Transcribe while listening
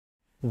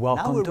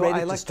Welcome to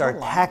ready to start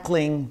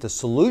tackling the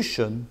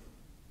solution.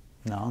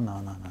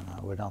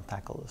 No, we don't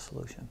tackle the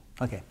solution.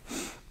 Okay.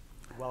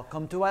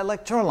 Welcome to our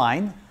lecture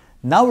line.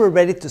 Now we're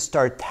ready to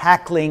start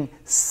tackling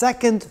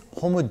second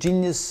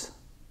homogeneous.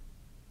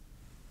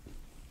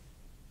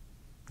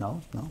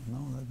 No,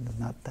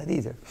 not that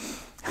either.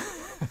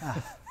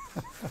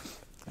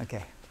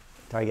 Okay,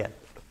 try again.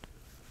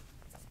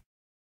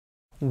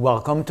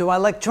 Welcome to our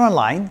lecture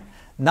line.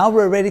 Now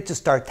we're ready to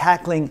start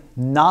tackling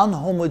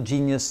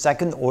non-homogeneous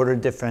second-order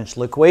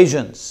differential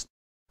equations.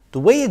 The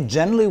way it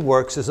generally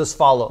works is as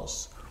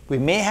follows. We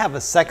may have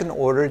a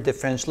second-order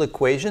differential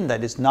equation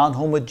that is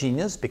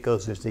non-homogeneous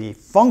because there's a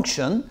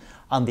function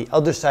on the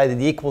other side of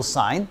the equal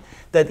sign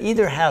that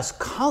either has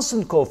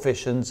constant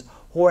coefficients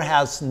or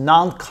has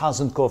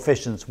non-constant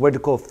coefficients, where the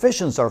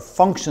coefficients are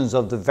functions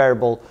of the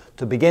variable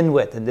to begin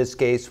with. In this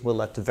case, we'll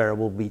let the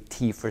variable be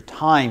t for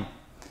time.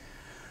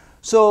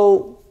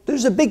 So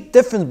there's a big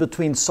difference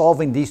between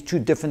solving these two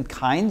different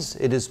kinds.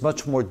 It is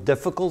much more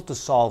difficult to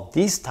solve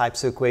these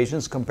types of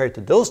equations compared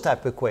to those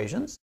type of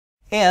equations.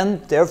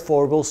 And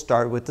therefore, we'll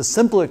start with the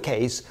simpler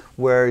case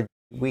where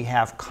we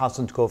have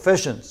constant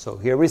coefficients. So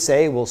here we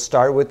say we'll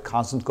start with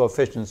constant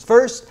coefficients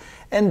first,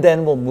 and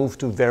then we'll move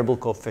to variable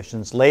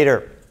coefficients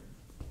later.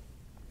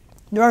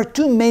 There are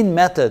two main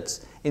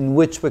methods in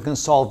which we can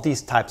solve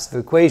these types of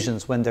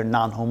equations when they're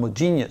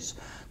non-homogeneous.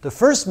 The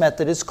first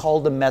method is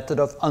called the method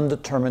of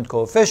undetermined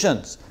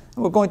coefficients.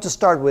 And we're going to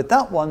start with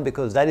that one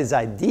because that is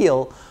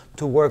ideal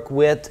to work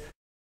with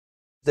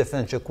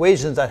differential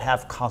equations that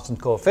have constant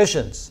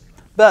coefficients.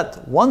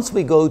 But once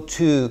we go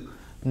to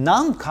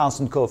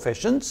non-constant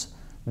coefficients,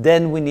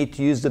 then we need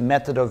to use the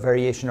method of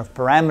variation of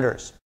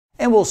parameters.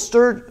 And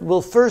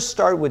we'll first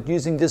start with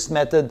using this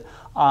method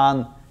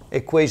on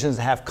equations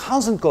that have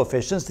constant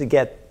coefficients to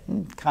get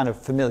kind of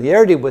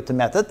familiarity with the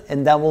method,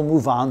 and then we'll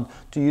move on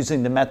to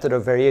using the method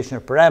of variation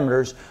of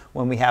parameters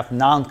when we have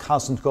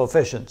non-constant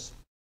coefficients.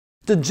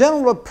 The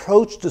general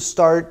approach to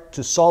start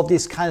to solve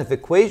these kind of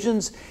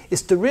equations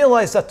is to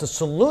realize that the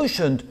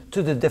solution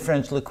to the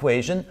differential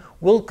equation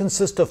will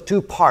consist of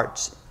two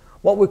parts,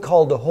 what we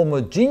call the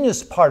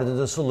homogeneous part of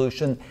the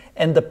solution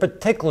and the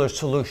particular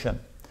solution.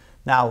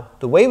 Now,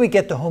 the way we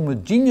get the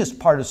homogeneous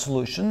part of the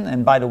solution,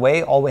 and by the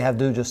way, all we have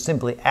to do is just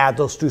simply add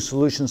those two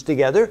solutions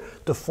together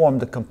to form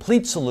the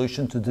complete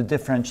solution to the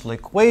differential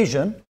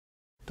equation.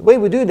 The way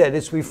we do that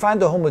is we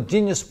find the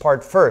homogeneous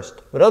part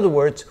first. In other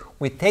words,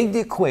 we take the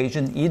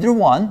equation, either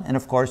one, and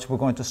of course we're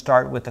going to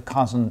start with the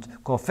constant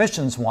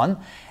coefficients one,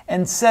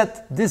 and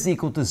set this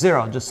equal to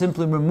 0. Just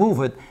simply remove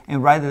it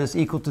and write it as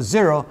equal to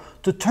 0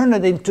 to turn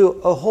it into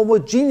a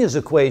homogeneous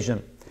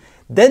equation.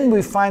 Then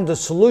we find the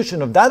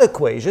solution of that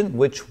equation,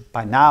 which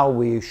by now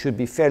we should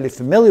be fairly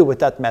familiar with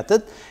that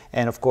method.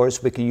 And of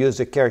course, we can use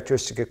the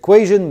characteristic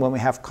equation when we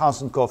have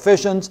constant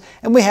coefficients.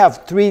 And we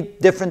have three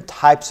different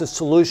types of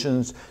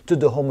solutions to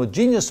the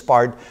homogeneous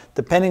part,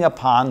 depending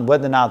upon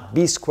whether or not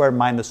b squared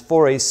minus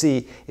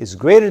 4ac is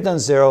greater than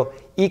 0,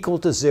 equal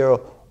to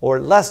 0, or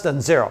less than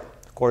 0.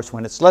 Of course,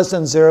 when it's less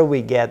than 0,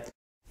 we get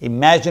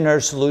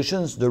imaginary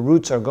solutions. The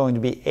roots are going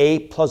to be a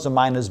plus or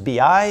minus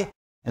bi.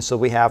 And so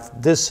we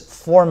have this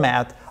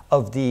format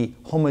of the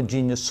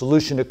homogeneous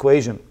solution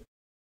equation.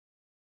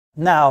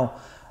 Now,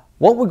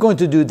 what we're going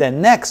to do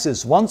then next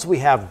is once we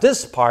have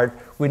this part,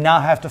 we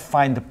now have to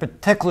find the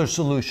particular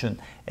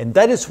solution. And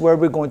that is where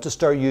we're going to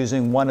start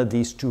using one of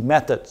these two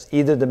methods,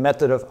 either the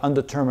method of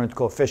undetermined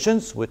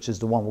coefficients, which is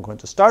the one we're going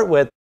to start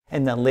with,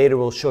 and then later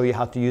we'll show you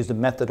how to use the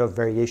method of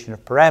variation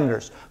of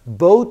parameters,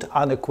 both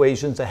on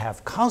equations that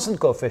have constant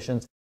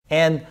coefficients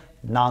and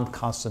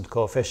non-constant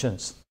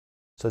coefficients.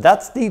 So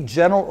that's the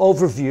general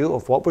overview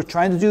of what we're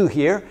trying to do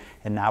here.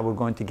 And now we're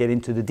going to get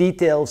into the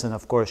details and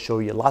of course show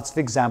you lots of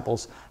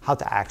examples how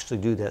to actually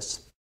do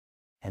this.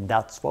 And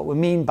that's what we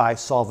mean by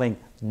solving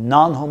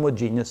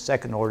non-homogeneous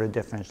second-order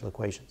differential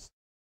equations.